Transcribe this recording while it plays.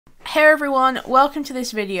Hey everyone, welcome to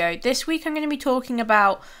this video. This week I'm going to be talking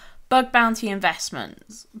about bug bounty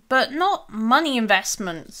investments, but not money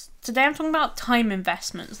investments. Today I'm talking about time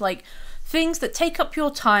investments, like things that take up your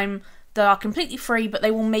time that are completely free, but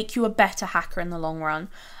they will make you a better hacker in the long run.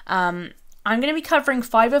 I'm going to be covering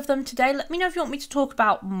 5 of them today. Let me know if you want me to talk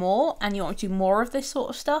about more and you want me to do more of this sort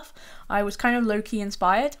of stuff. I was kind of low-key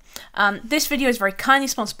inspired. This video is very kindly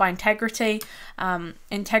sponsored by Integrity.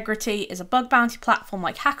 Integrity is a bug bounty platform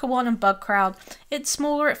like HackerOne and BugCrowd. It's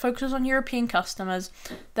smaller, it focuses on European customers.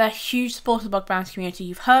 They're huge supporters of the bug bounty community.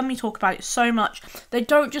 You've heard me talk about it so much. They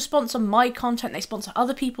don't just sponsor my content, they sponsor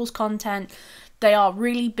other people's content. They are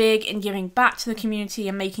really big in giving back to the community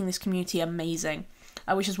and making this community amazing.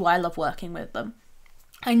 Which is why I love working with them.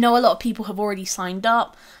 I know a lot of people have already signed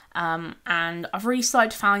up, and I've really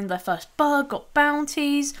started to find their first bug, got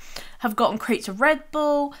bounties, have gotten crates of Red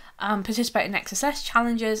Bull, participate in XSS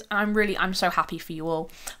challenges, and I'm so happy for you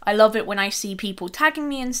all. I love it when I see people tagging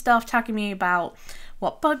me and stuff, tagging me about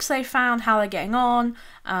what bugs they found, how they're getting on,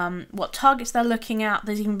 what targets they're looking at.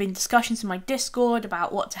 There's even been discussions in my Discord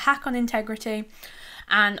about what to hack on Integrity,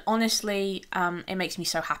 and honestly, it makes me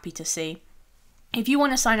so happy to see. If you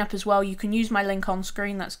want to sign up as well, you can use my link on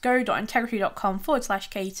screen. That's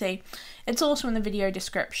go.integrity.com/Katie. It's also in the video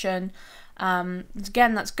description.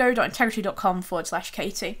 Again, that's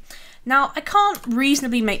go.integrity.com/Katie. Now, I can't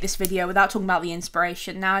reasonably make this video without talking about the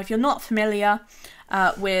inspiration. Now, if you're not familiar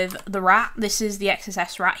with the rat, this is the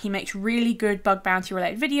XSS rat. He makes really good bug bounty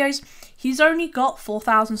related videos. He's only got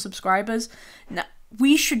 4,000 subscribers. Now,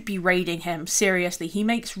 we should be raiding him, seriously. He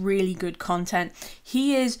makes really good content.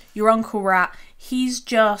 He is your Uncle Rat. He's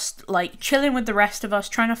just like chilling with the rest of us,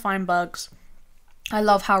 trying to find bugs. I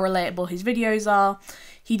love how relatable his videos are.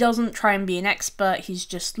 He doesn't try and be an expert, he's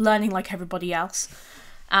just learning like everybody else.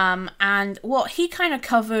 And what he kind of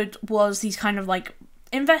covered was these kind of like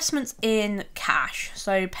investments in cash,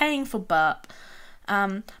 so paying for burp.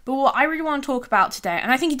 But what I really want to talk about today,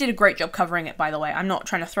 and I think he did a great job covering it, by the way. I'm not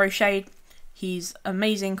trying to throw shade. He's an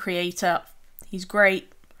amazing creator. He's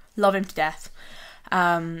great. Love him to death.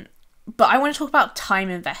 But I want to talk about time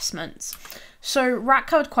investments. So Rat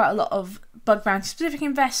covered quite a lot of bug bounty specific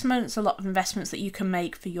investments, a lot of investments that you can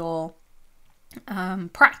make for your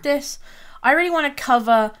practice. I really want to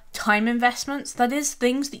cover time investments. That is,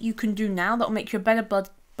 things that you can do now that will make you a better bug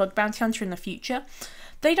bounty hunter in the future.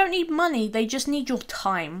 They don't need money, they just need your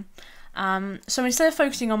time. So instead of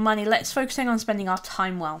focusing on money, let's focus on spending our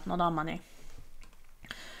time well, not our money.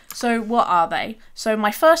 So what are they? So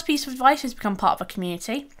my first piece of advice is to become part of a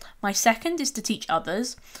community. My second is to teach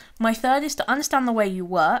others. My third is to understand the way you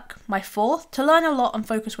work. My fourth, to learn a lot and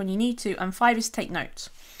focus when you need to. And 5 is to take notes.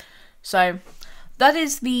 So that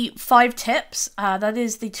is the 5 tips. That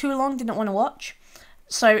is the too long, didn't want to watch.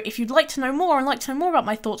 So if you'd like to know more and like to know more about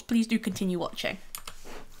my thoughts, please do continue watching.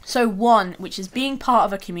 So 1, which is being part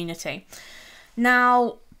of a community.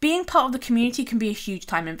 Now, being part of the community can be a huge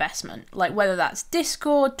time investment, like whether that's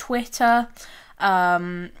Discord, Twitter,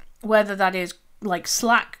 whether that is like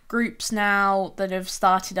Slack groups now that have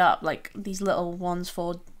started up, like these little ones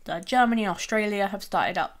for Germany and Australia have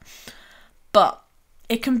started up. But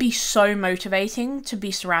it can be so motivating to be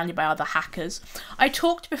surrounded by other hackers. I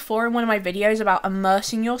talked before in one of my videos about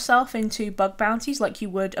immersing yourself into bug bounties like you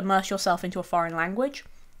would immerse yourself into a foreign language.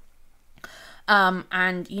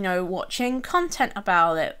 And, you know, watching content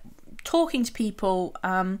about it, talking to people,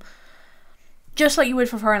 just like you would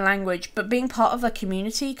for foreign language, but being part of the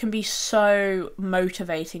community can be so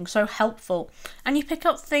motivating, so helpful, and you pick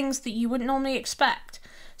up things that you wouldn't normally expect.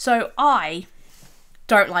 So I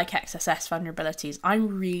don't like XSS vulnerabilities.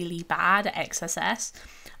 I'm really bad at XSS.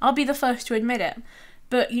 I'll be the first to admit it.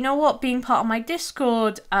 But you know what? Being part of my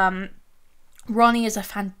Discord, Roni is a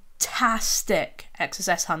fantastic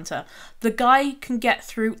XSS hunter. The guy can get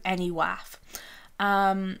through any WAF.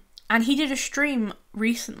 And he did a stream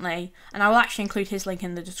recently, and I will actually include his link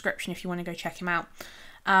in the description if you want to go check him out,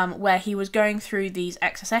 where he was going through these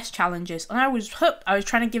XSS challenges, and I was hooked. I was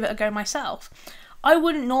trying to give it a go myself. I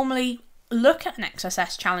wouldn't normally look at an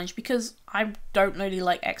XSS challenge because I don't really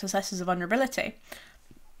like XSS as a vulnerability.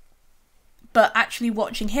 But actually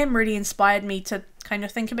watching him really inspired me to kind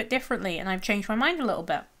of think a bit differently, and I've changed my mind a little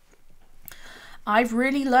bit. I've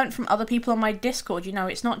really learnt from other people on my Discord. You know,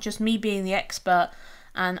 it's not just me being the expert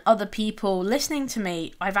and other people listening to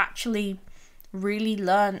me. I've actually really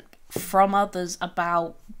learnt from others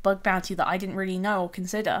about bug bounty that I didn't really know or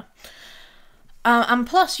consider. And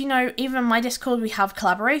plus, you know, even in my Discord, we have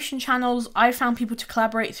collaboration channels. I found people to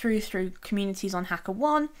collaborate through communities on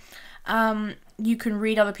HackerOne. You can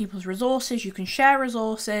read other people's resources, you can share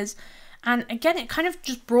resources, and again, it kind of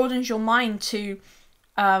just broadens your mind to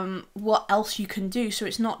what else you can do. So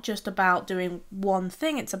it's not just about doing one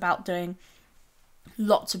thing, it's about doing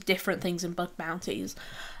lots of different things in bug bounties,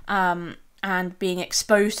 and being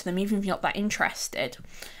exposed to them even if you're not that interested.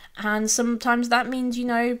 And sometimes that means, you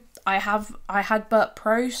know, I had Burt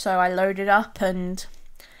Pro, so I loaded up and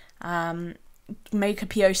make a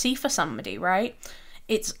POC for somebody, right?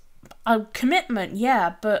 It's a commitment,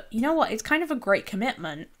 yeah, but you know what, it's kind of a great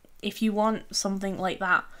commitment if you want something like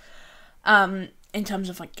that, in terms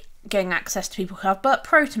of like getting access to people who have Burt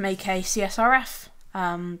Pro to make a CSRF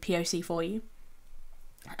POC for you.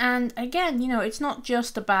 And again, you know, it's not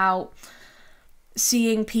just about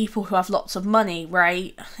seeing people who have lots of money,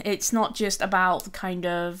 right? It's not just about the kind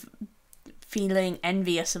of feeling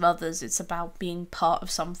envious of others. It's about being part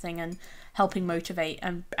of something and helping motivate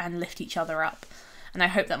and lift each other up. And I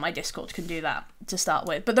hope that my Discord can do that to start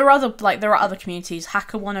with. But there are other communities.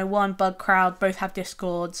 Hacker 101, Bug Crowd, both have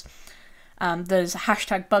Discords. There's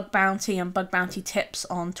hashtag Bug Bounty and Bug Bounty Tips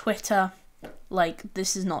on Twitter. Like,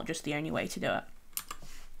 this is not just the only way to do it.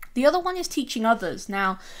 The other one is teaching others.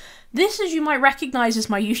 Now, this, as you might recognize, is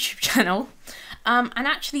my YouTube channel. And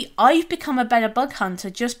actually, I've become a better bug hunter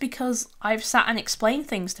just because I've sat and explained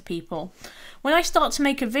things to people. When I start to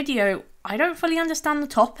make a video, I don't fully understand the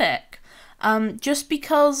topic. Just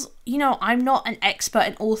because, you know, I'm not an expert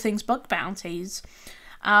in all things bug bounties.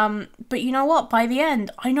 But you know what? By the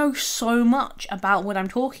end, I know so much about what I'm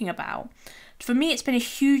talking about. For me, it's been a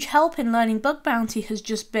huge help in learning bug bounty has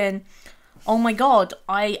just been, oh my god,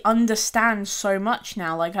 I understand so much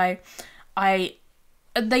now. Like,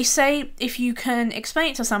 they say if you can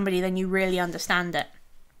explain it to somebody, then you really understand it.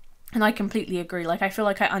 And I completely agree. Like, I feel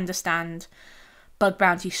like I understand bug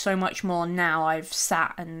bounty so much more now. I've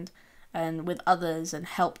sat and with others and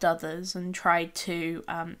helped others and tried to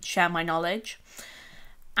share my knowledge.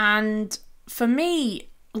 And for me,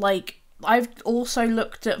 like, I've also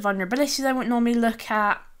looked at vulnerabilities I wouldn't normally look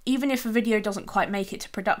at, even if a video doesn't quite make it to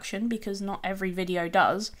production, because not every video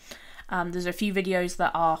does. There's a few videos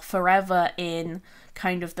that are forever in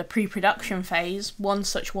kind of the pre-production phase. One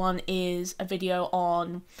such one is a video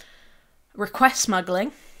on request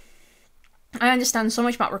smuggling. I understand so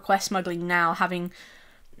much about request smuggling now, having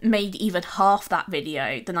made even half that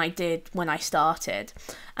video than I did when I started.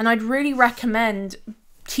 And I'd really recommend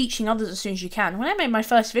teaching others as soon as you can. When I made my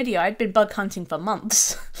first video, I'd been bug hunting for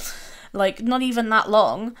months. Like, not even that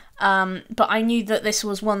long, but I knew that this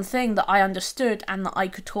was one thing that I understood and that I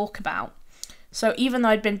could talk about. So even though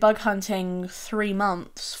I'd been bug hunting 4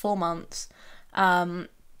 months, I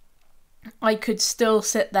could still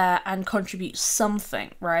sit there and contribute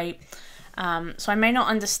something, right? So I may not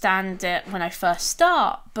understand it when I first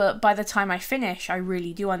start, but by the time I finish, I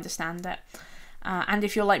really do understand it. And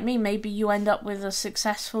if you're like me, maybe you end up with a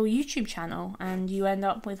successful YouTube channel and you end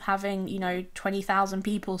up with having, you know, 20,000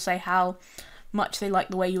 people say how much they like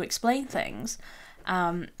the way you explain things.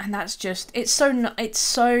 And that's just, it's so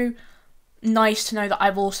nice to know that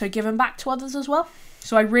I've also given back to others as well.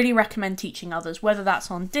 So I really recommend teaching others, whether that's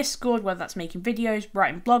on Discord, whether that's making videos,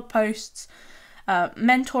 writing blog posts,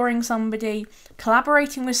 mentoring somebody,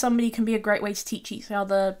 collaborating with somebody can be a great way to teach each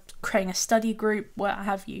other, creating a study group, what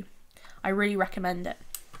have you. I really recommend it.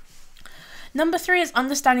 Number 3 is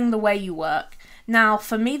understanding the way you work. Now,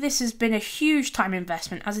 for me, this has been a huge time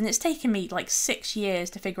investment, as in it's taken me like 6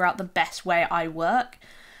 years to figure out the best way I work.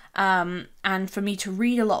 And for me to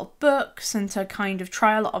read a lot of books and to kind of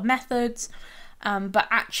try a lot of methods. But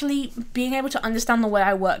actually being able to understand the way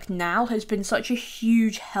I work now has been such a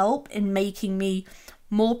huge help in making me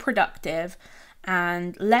more productive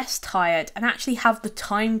and less tired, and actually have the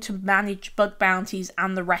time to manage bug bounties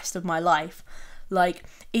and the rest of my life. Like,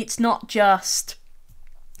 it's not just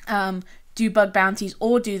do bug bounties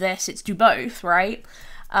or do this, it's do both, right?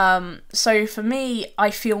 So for me, I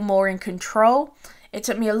feel more in control. It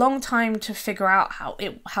took me a long time to figure out how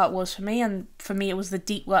it was for me, and for me it was the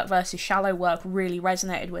deep work versus shallow work really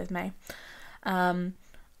resonated with me.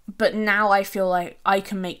 But now I feel like I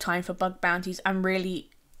can make time for bug bounties and really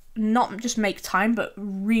not just make time, but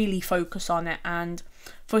really focus on it. And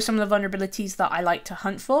for some of the vulnerabilities that I like to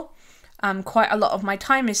hunt for, quite a lot of my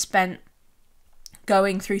time is spent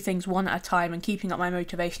going through things one at a time, and keeping up my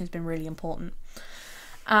motivation has been really important.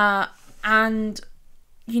 And,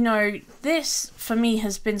 you know, this for me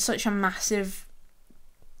has been such a massive,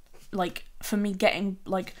 like, for me getting,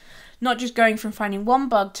 like, not just going from finding one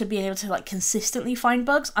bug to being able to, like, consistently find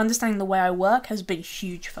bugs. Understanding the way I work has been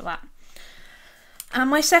huge for that. And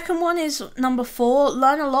my second one is number 4,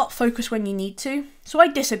 learn a lot, focus when you need to. So I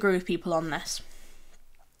disagree with people on this.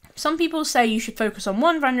 Some people say you should focus on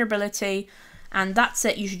one vulnerability and that's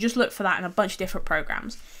it, you should just look for that in a bunch of different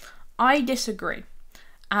programs. I disagree.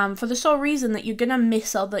 for the sole reason that you're going to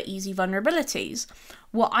miss other easy vulnerabilities.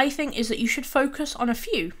 What I think is that you should focus on a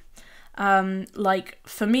few. Like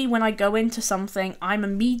for me, when I go into something, I'm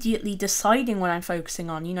immediately deciding what I'm focusing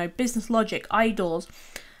on. You know, business logic, idols,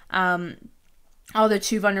 are the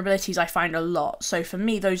two vulnerabilities I find a lot. So for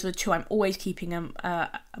me, those are the two I'm always keeping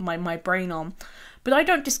my brain on. But I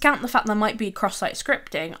don't discount the fact there might be cross-site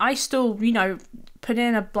scripting. I still, you know, put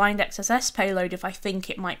in a blind XSS payload if I think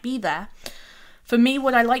it might be there. For me,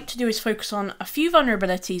 what I like to do is focus on a few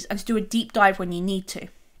vulnerabilities and to do a deep dive when you need to.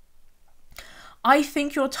 I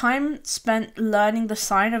think your time spent learning the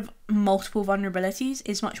sign of multiple vulnerabilities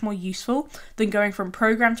is much more useful than going from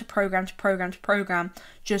program to program to program to program,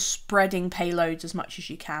 just spreading payloads as much as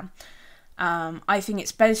you can. I think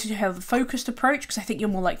it's better to have a focused approach because I think you're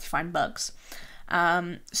more likely to find bugs.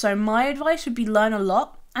 So my advice would be learn a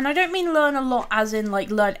lot. And I don't mean learn a lot as in like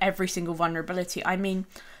learn every single vulnerability. I mean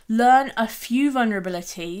learn a few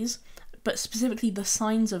vulnerabilities, but specifically the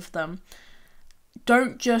signs of them.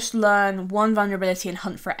 Don't just learn one vulnerability and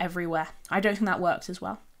hunt for it everywhere. I don't think that works as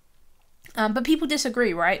well. But people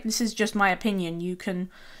disagree, right? This is just my opinion. You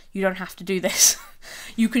don't have to do this.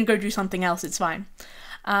 You can go do something else. It's fine.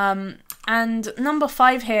 And number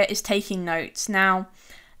 5 here is taking notes. Now,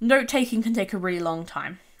 note taking can take a really long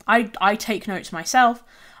time. I take notes myself.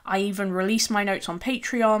 I even release my notes on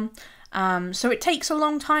Patreon. So it takes a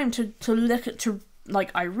long time to look at,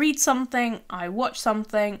 like I read something, I watch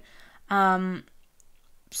something.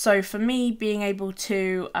 So for me, being able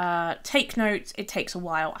to take notes, it takes a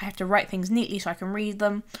while. I have to write things neatly so I can read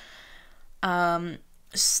them.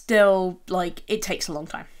 Still, like, it takes a long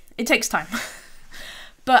time. It takes time.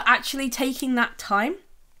 But actually taking that time,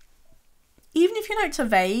 even if your notes are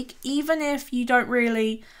vague, even if you don't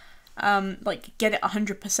really like get it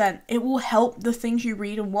 100%, it will help the things you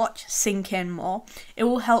read and watch sink in more. It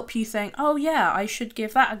will help you think, oh yeah, I should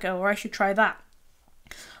give that a go, or I should try that.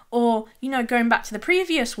 Or, you know, going back to the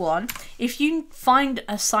previous one, if you find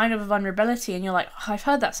a sign of a vulnerability and you're like, oh, I've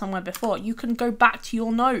heard that somewhere before, you can go back to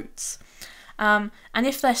your notes. And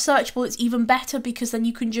if they're searchable, it's even better because then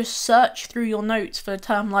you can just search through your notes for a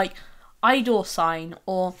term like IDOR sign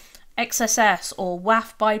or XSS or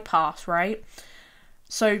WAF bypass, right?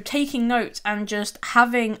 So taking notes and just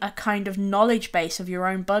having a kind of knowledge base of your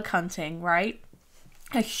own bug hunting, right?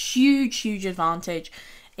 A huge advantage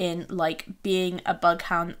in like being a bug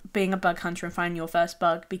hunter and finding your first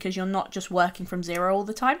bug, because you're not just working from zero all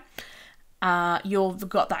the time. You've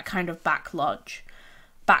got that kind of backlog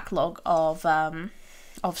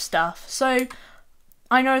of stuff. So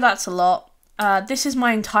I know that's a lot. This is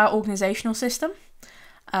my entire organizational system.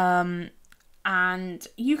 And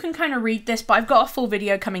you can kind of read this, but I've got a full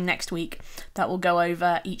video coming next week that will go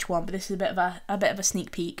over each one, but this is a bit of a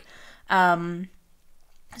sneak peek.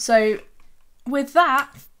 So with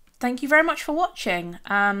that, thank you very much for watching.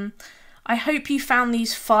 I hope you found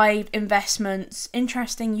these 5 investments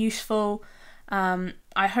interesting, useful.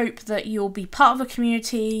 I hope that you'll be part of a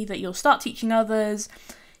community, that you'll start teaching others,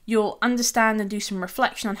 you'll understand and do some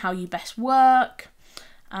reflection on how you best work.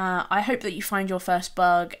 I hope that you find your first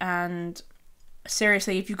bug, and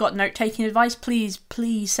seriously, if you've got note-taking advice, please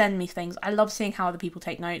send me things. I love seeing how other people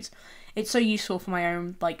take notes. It's so useful for my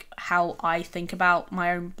own, like, how I think about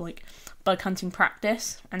my own, like, bug hunting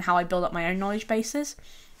practice and how I build up my own knowledge bases.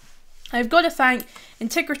 I've got to thank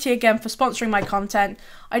Integrity again for sponsoring my content.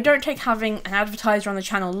 I don't take having an advertiser on the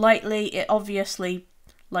channel lightly. It obviously,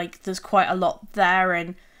 like, there's quite a lot there,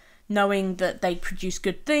 and knowing that they produce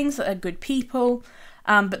good things, that they're good people.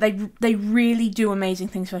 But they really do amazing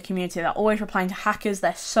things for the community. They're always replying to hackers.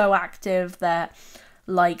 They're so active. They're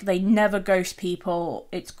like, they never ghost people.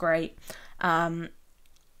 It's great.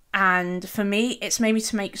 And for me, it's made me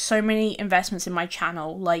to make so many investments in my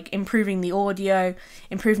channel, like improving the audio,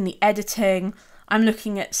 improving the editing. I'm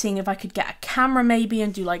looking at seeing if I could get a camera maybe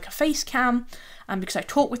and do like a face cam, because I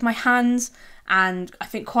talk with my hands, and I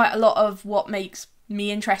think quite a lot of what makes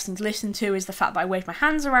me interesting to listen to is the fact that I wave my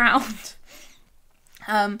hands around.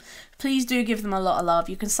 Please do give them a lot of love.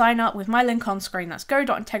 You can sign up with my link on screen. That's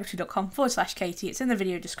go.integrity.com/Katie. It's in the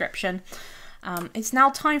video description. It's now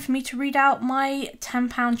time for me to read out my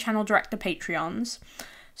 £10 channel director Patreons.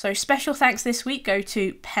 So special thanks this week go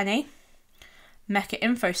to Penny,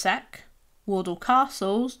 MechaInfoSec, Wardell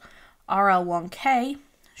Castles, RL1K,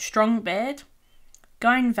 Strongbeard,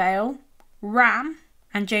 Gynvael, Ram,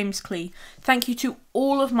 and James Clee. Thank you to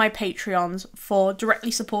all of my Patreons for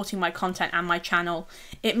directly supporting my content and my channel.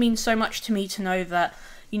 It means so much to me to know that,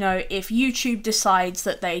 you know, if YouTube decides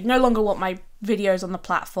that they no longer want my videos on the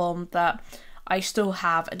platform, that I still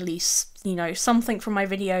have at least, you know, something from my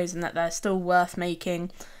videos and that they're still worth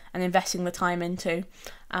making. and investing the time into.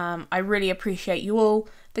 I really appreciate you all.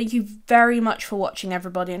 Thank you very much for watching,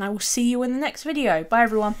 everybody, and I will see you in the next video. Bye,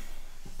 everyone.